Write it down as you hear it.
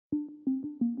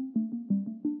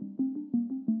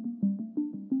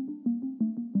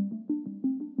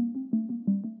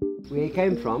Where he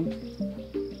came from,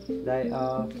 they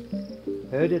are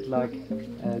herded like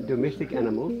domestic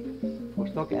animals or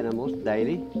stock animals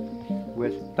daily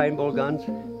with paintball guns,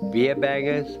 beer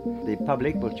bangers. The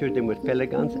public will shoot them with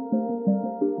pellet guns.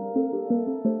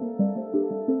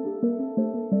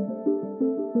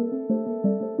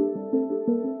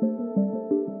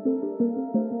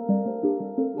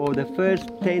 For the first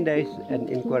 10 days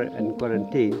in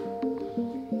quarantine,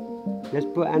 this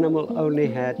poor animal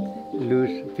only had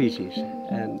loose feces,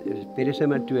 and it's very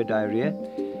similar to a diarrhea.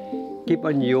 Keep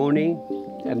on yawning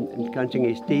and clenching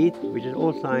his teeth, which is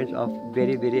all signs of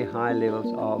very, very high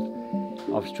levels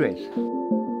of stress.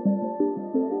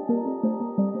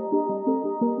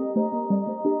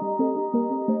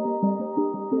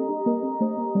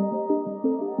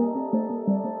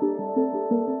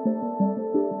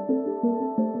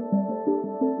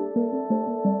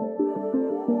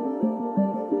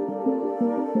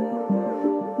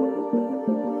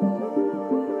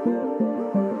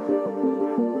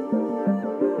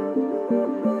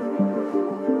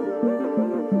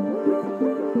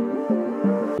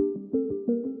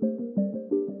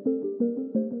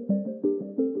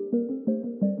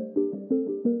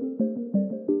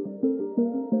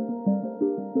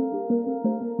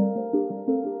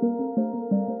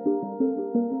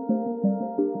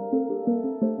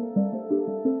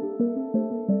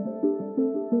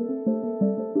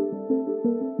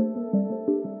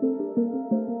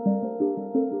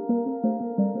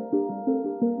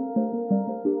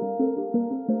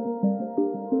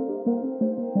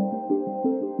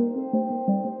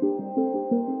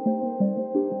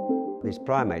 These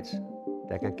primates,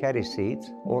 they can carry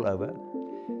seeds all over,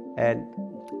 and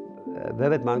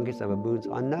vervet monkeys and baboons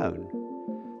are known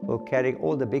for carrying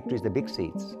all the big trees, the big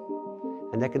seeds,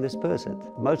 and they can disperse it.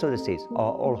 Most of the seeds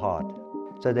are all hard,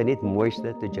 so they need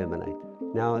moisture to germinate.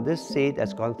 Now this seed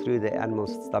has gone through the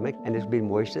animal's stomach and it's been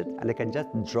moistured, and they can just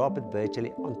drop it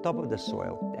virtually on top of the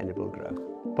soil and it will grow.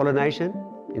 Pollination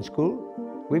in school,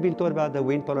 we've been taught about the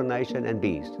wind pollination and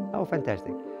bees. Oh,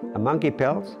 fantastic. A monkey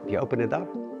pelts, if you open it up,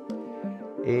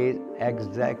 is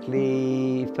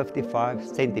exactly 55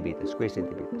 centimeters, square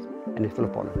centimeters, and it's full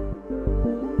of pollen.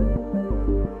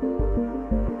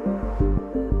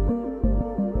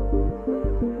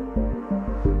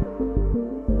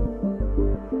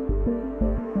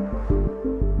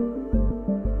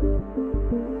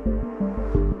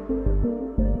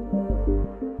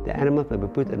 The animals will be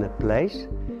put in a place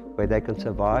where they can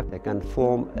survive, they can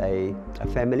form a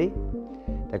family.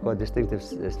 They've got distinctive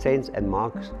scents and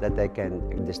marks that they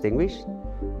can distinguish,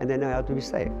 and they know how to be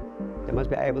safe. They must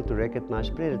be able to recognize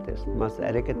predators, must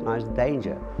recognize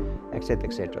danger, etc.,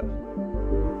 etc.